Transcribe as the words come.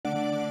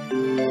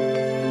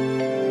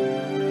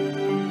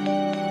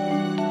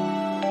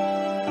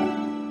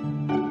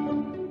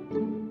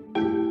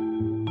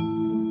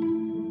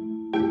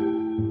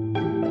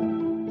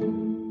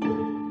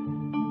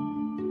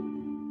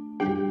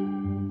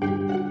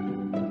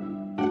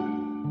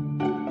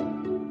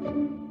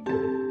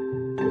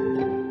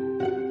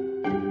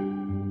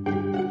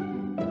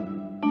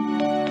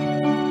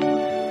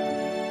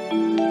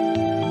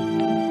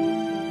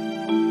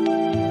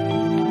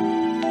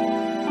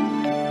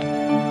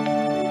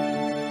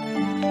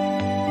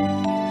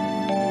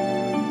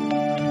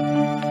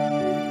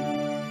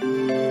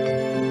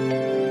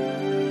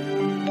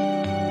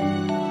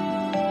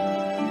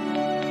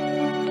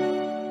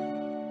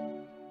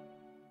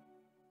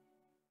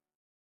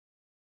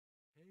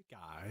Hey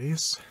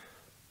guys,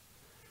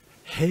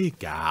 hey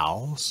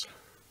gals,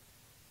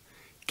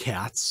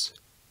 cats,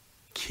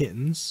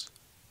 kittens,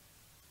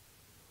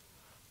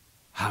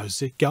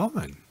 how's it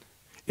going?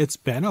 It's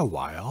been a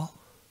while.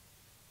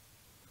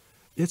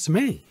 It's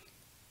me,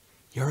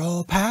 your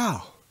old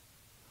pal,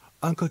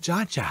 Uncle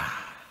Johnjohn.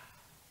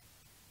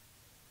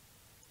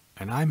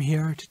 And I'm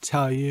here to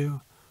tell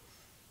you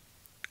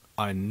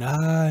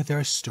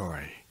another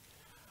story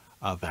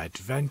of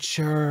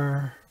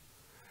adventure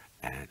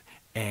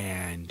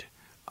and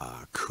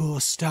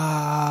cool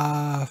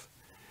stuff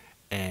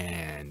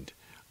and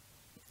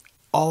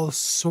all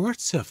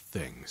sorts of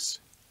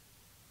things.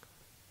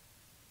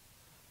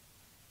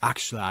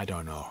 Actually, I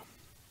don't know.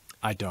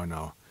 I don't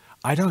know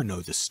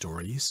the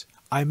stories.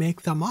 I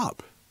make them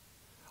up.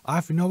 I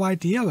have no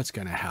idea what's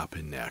going to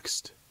happen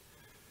next.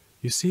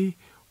 You see,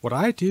 what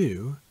I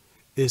do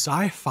is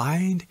I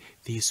find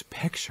these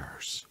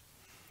pictures.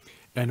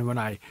 And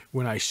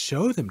when I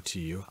show them to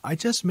you, I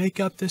just make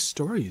up the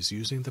stories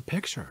using the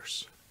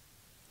pictures.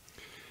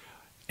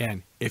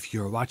 And if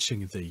you're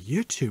watching the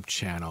YouTube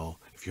channel,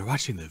 if you're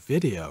watching the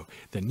video,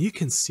 then you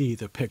can see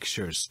the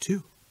pictures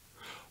too.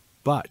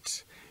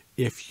 But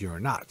if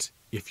you're not,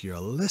 if you're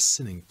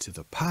listening to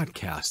the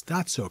podcast,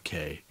 that's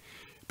okay,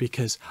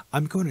 because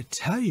I'm going to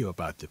tell you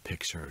about the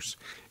pictures,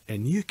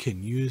 and you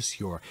can use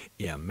your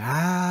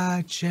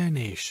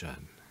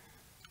imagination.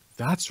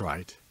 That's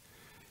right.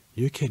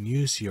 You can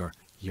use your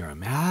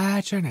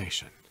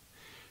imagination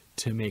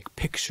to make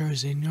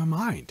pictures in your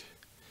mind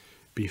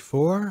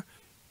before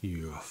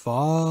you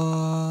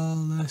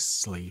fall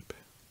asleep.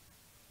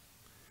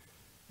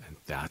 And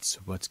that's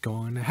what's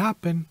going to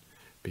happen,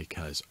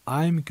 because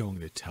I'm going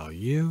to tell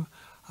you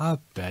a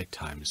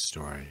bedtime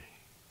story.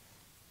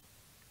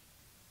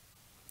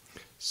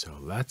 So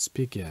let's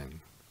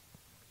begin.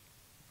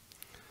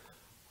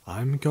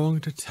 I'm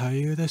going to tell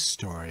you the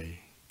story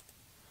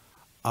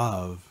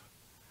of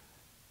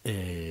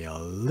a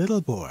little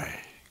boy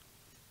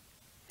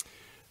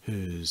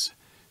who's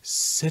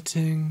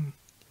sitting,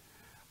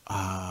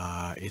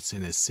 it's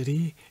in a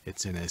city,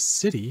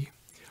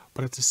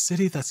 but it's a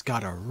city that's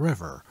got a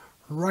river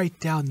right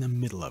down the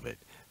middle of it.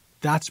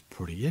 That's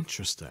pretty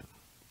interesting.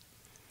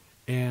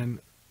 And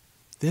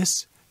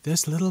this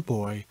little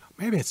boy,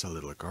 maybe it's a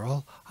little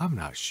girl, I'm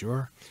not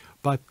sure,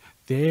 but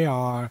they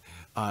are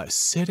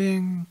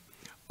sitting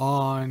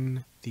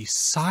on the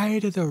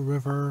side of the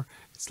river.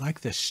 It's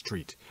like the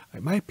street.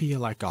 It might be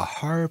like a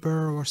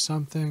harbor or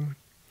something,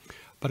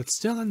 but it's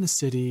still in the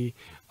city,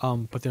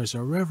 but there's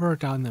a river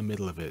down the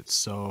middle of it.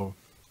 So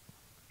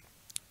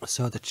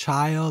the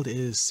child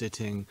is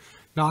sitting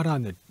not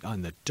on the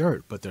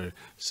dirt, but they're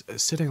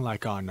sitting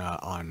like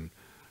on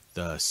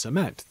the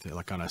cement,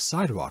 like on a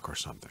sidewalk or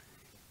something.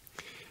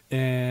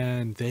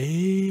 And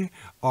they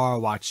are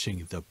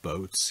watching the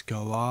boats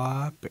go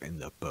up and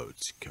the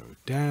boats go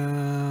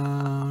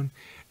down.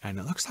 And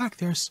it looks like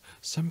there's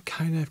some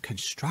kind of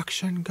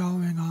construction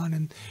going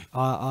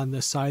on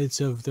the sides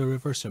of the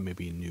river. So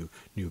maybe new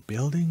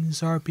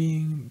buildings are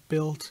being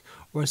built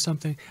or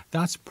something.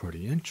 That's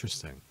pretty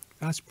interesting.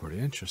 All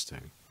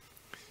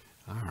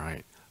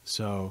right.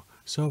 So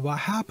what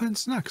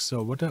happens next?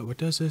 So what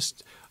does this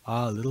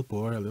little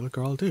boy or little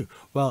girl do?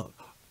 Well,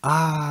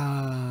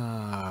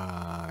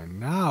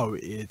 now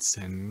it's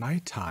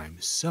nighttime.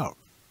 So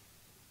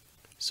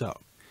the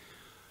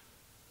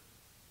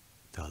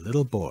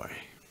little boy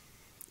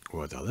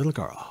or the little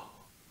girl,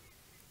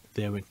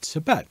 they went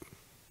to bed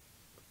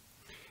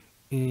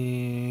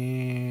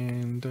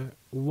and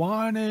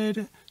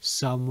wanted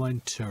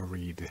someone to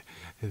read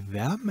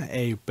them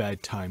a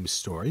bedtime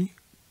story.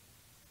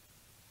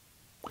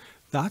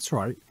 That's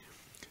right.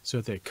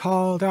 So they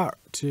called out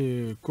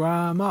to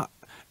Grandma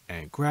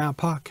and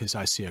Grandpa, because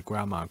I see a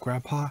Grandma and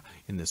Grandpa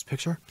in this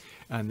picture,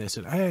 and they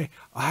said, "Hey,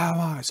 I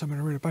want someone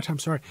to read a bedtime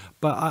story,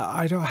 but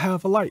I don't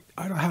have a light.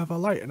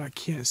 And I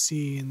can't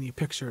see in the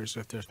pictures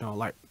if there's no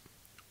light."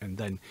 And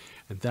then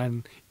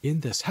in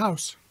this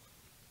house,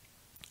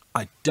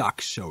 a duck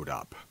showed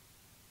up.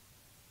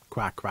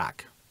 Quack,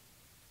 quack.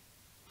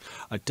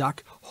 A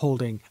duck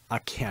holding a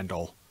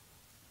candle.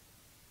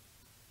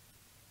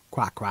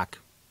 Quack, quack.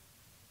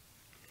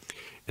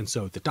 And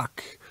so the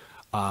duck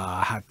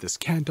had this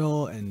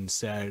candle and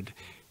said,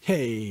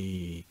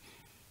 "Hey,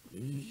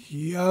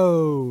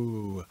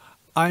 yo,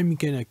 I'm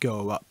gonna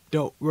go up.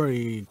 Don't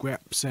worry,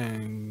 Gramps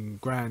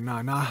and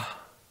Grandnana.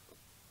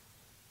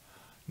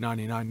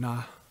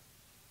 Nana.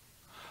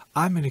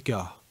 I'm gonna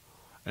go,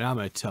 and I'm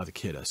gonna tell the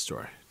kid a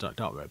story. Don't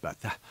worry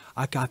about that.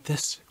 I got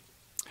this.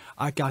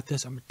 I'm gonna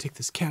take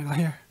this candle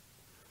here,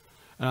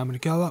 and I'm gonna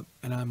go up,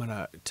 and I'm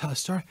gonna tell a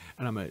story,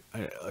 and I'm gonna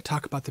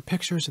talk about the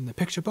pictures in the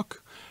picture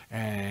book,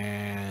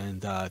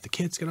 and the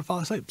kid's gonna fall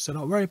asleep. So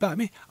don't worry about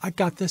me. I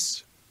got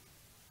this."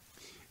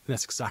 And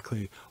that's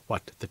exactly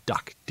what the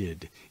duck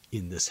did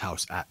in this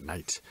house at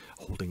night,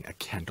 holding a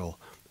candle,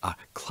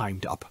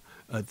 climbed up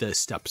the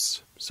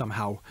steps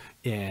somehow,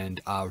 and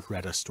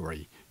read a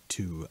story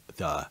to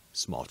the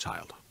small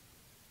child.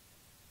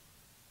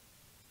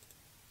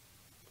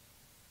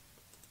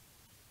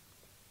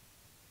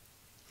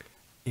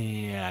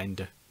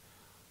 and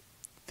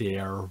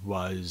there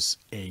was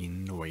a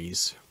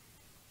noise.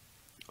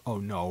 Oh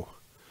no.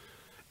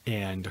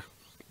 And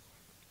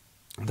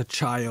the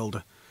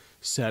child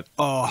said,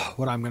 "Oh,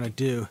 what I'm going to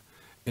do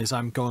is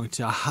I'm going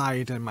to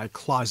hide in my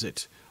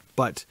closet."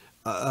 But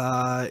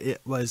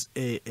it was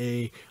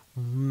a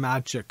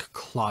magic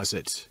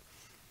closet,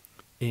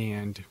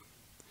 and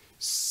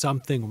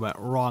something went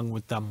wrong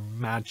with the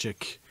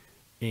magic,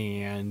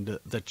 and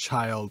the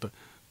child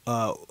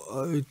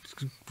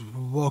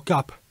woke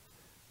up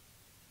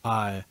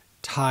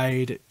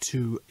tied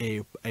to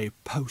a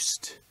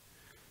post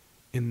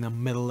in the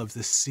middle of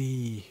the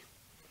sea.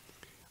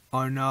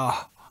 Oh no,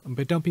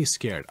 but don't be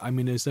scared. I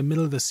mean, it's the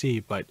middle of the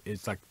sea, but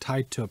it's like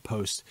tied to a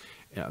post.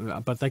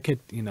 But they could,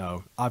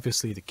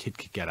 obviously the kid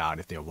could get out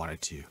if they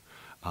wanted to.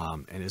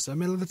 And it's the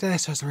middle of the day,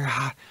 so it's very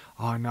hot.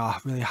 Oh no,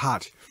 really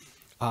hot.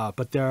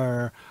 But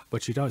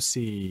what you don't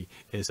see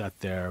is that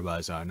there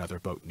was another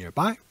boat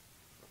nearby.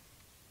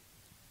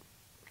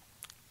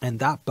 And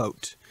that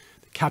boat,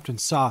 the captain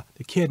saw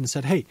the kid and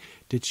said, "Hey,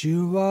 did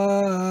you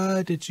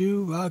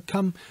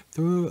come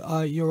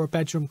through your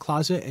bedroom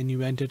closet and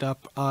you ended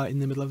up in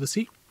the middle of the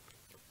sea?"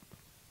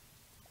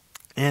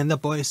 And the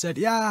boy said,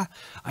 "Yeah,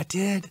 I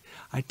did.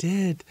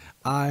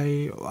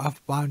 I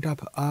wound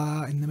up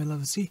in the middle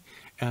of the sea,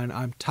 and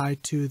I'm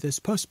tied to this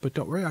post, but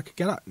don't worry, I could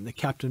get out." And the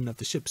captain of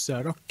the ship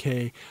said,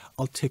 "Okay,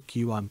 I'll take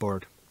you on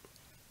board."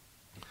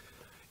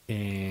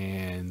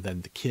 And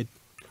then the kid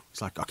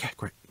was like, "Okay,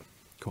 great,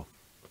 cool.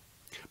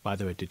 By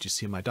the way, did you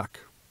see my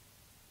duck?"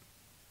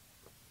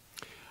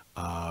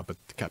 But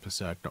the captain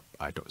said, "No,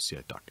 I don't see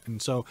a duck."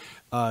 And so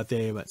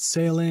they went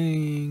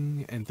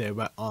sailing, and they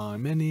went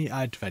on many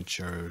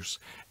adventures.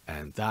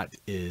 And that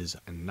is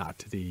not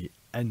the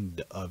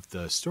end of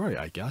the story,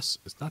 I guess.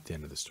 It's not the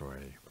end of the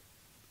story.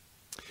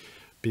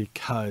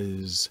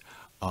 Because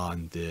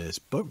on this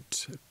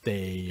boat,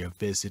 they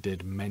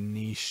visited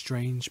many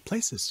strange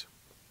places.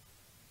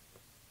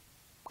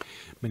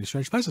 Many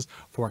strange places.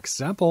 For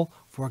example,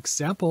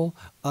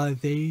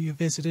 they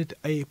visited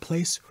a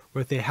place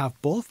where they have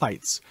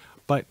bullfights.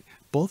 But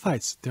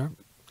bullfights, they're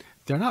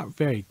not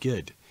very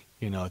good.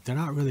 They're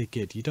not really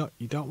good. You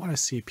don't want to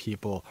see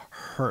people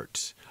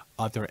hurt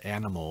other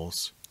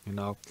animals.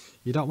 You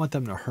don't want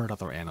them to hurt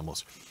other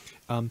animals.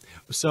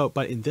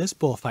 But in this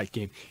bullfight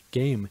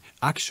game,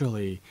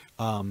 actually,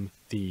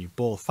 the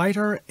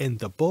bullfighter and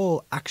the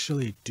bull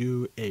actually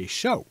do a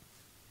show.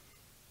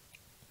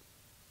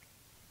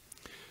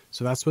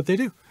 So that's what they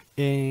do.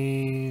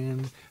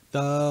 And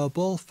the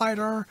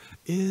bullfighter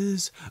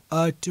is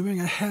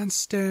doing a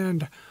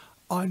handstand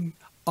on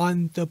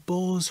the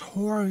bull's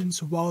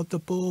horns while the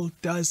bull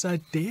does a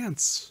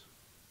dance.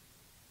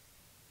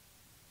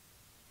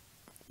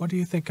 What do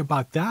you think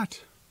about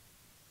that?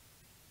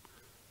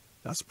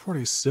 That's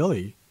pretty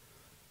silly.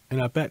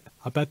 And I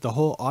bet the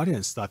whole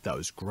audience thought that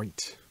was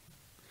great.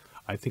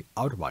 I think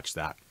I would watch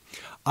that.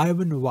 I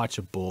wouldn't watch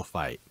a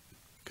bullfight,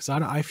 because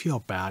I feel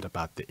bad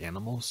about the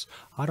animals.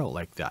 I don't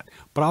like that.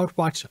 But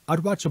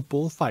I'd watch a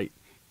bullfight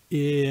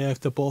if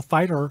the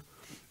bullfighter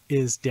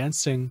is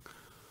dancing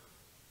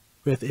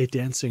with a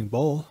dancing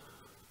bull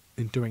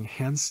and doing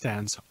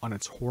handstands on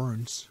its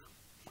horns.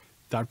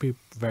 That'd be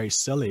very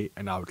silly,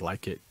 and I would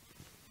like it.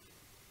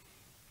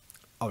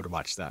 I would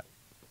watch that.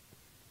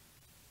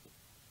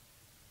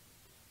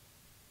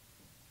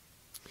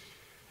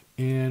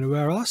 And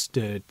where else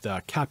did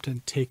the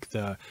captain take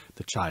the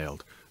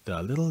child?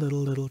 The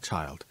little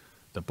child,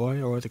 the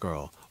boy or the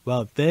girl?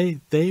 Well,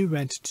 they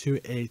went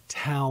to a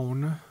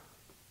town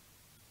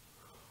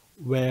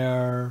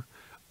where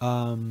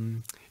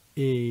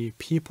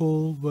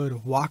people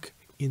would walk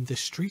in the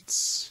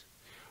streets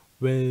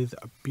with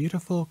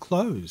beautiful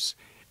clothes,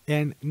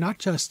 and not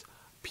just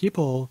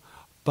people,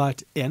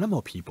 but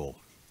animal people.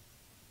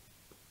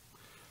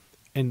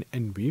 And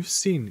we've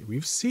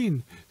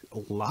seen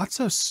lots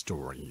of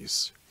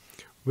stories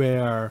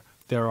where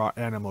there are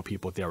animal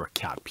people. There were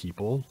cat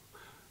people.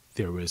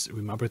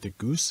 Remember the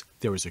goose?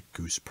 There was a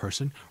goose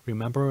person.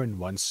 Remember in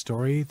one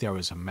story, there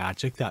was a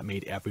magic that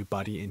made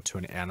everybody into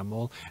an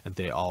animal, and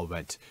they all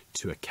went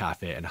to a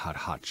cafe and had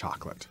hot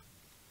chocolate.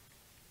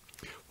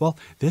 Well,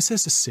 this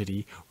is a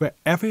city where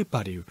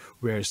everybody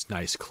wears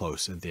nice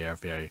clothes, and they are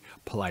very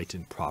polite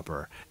and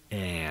proper,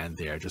 and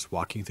they are just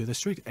walking through the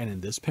street. And in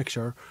this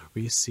picture,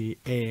 we see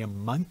a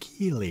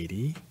monkey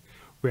lady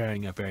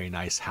wearing a very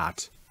nice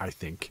hat. I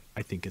think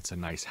it's a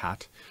nice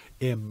hat.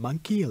 A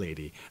monkey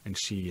lady, and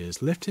she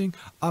is lifting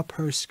up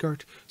her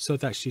skirt so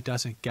that she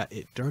doesn't get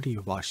it dirty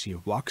while she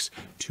walks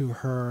to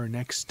her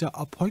next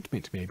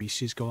appointment. Maybe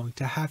she's going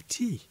to have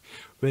tea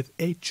with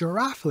a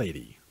giraffe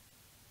lady.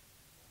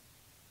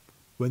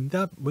 Wouldn't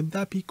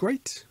that be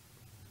great?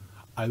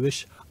 I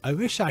wish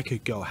I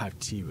could go have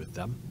tea with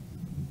them.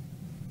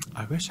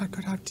 I wish I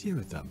could have tea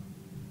with them.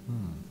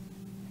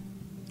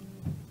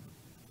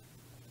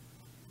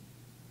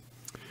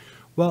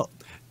 Well,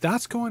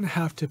 that's going to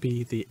have to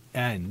be the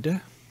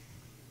end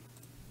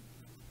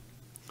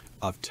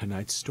of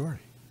tonight's story.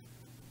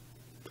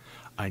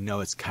 I know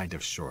it's kind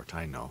of short,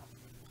 I know.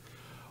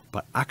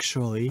 But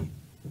actually,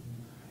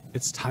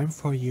 It's time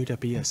for you to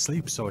be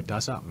asleep, so it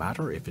doesn't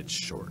matter if it's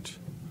short.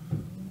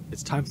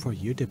 It's time for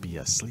you to be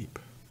asleep.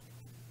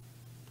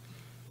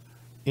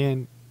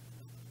 And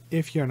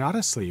if you're not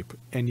asleep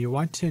and you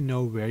want to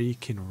know where you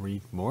can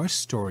read more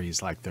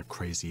stories like the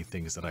crazy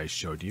things that I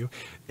showed you,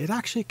 it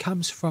actually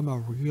comes from a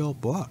real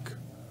book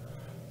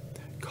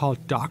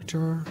called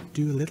Dr.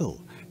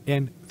 Dolittle.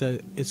 And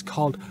it's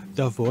called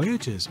The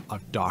Voyages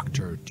of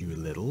Dr.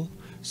 Dolittle.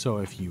 So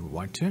if you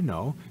want to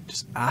know,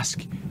 just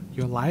ask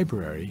your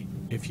library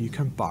if you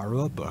can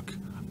borrow a book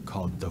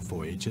called The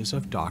Voyages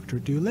of Dr.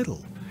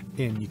 Dolittle.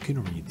 And you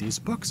can read these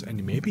books,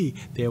 and maybe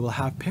they will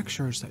have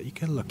pictures that you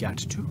can look at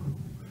too.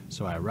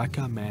 So I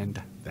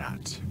recommend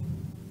that.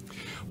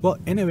 Well,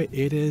 anyway,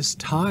 it is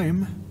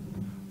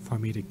time for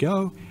me to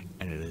go,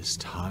 and it is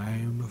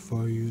time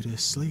for you to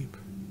sleep.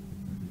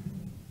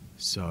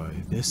 So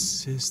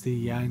this is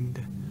the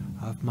end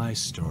of my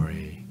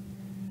story,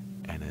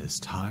 and it is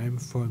time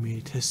for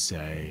me to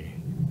say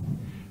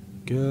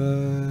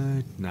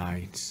good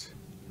night.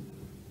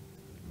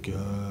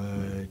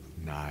 Good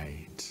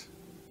night.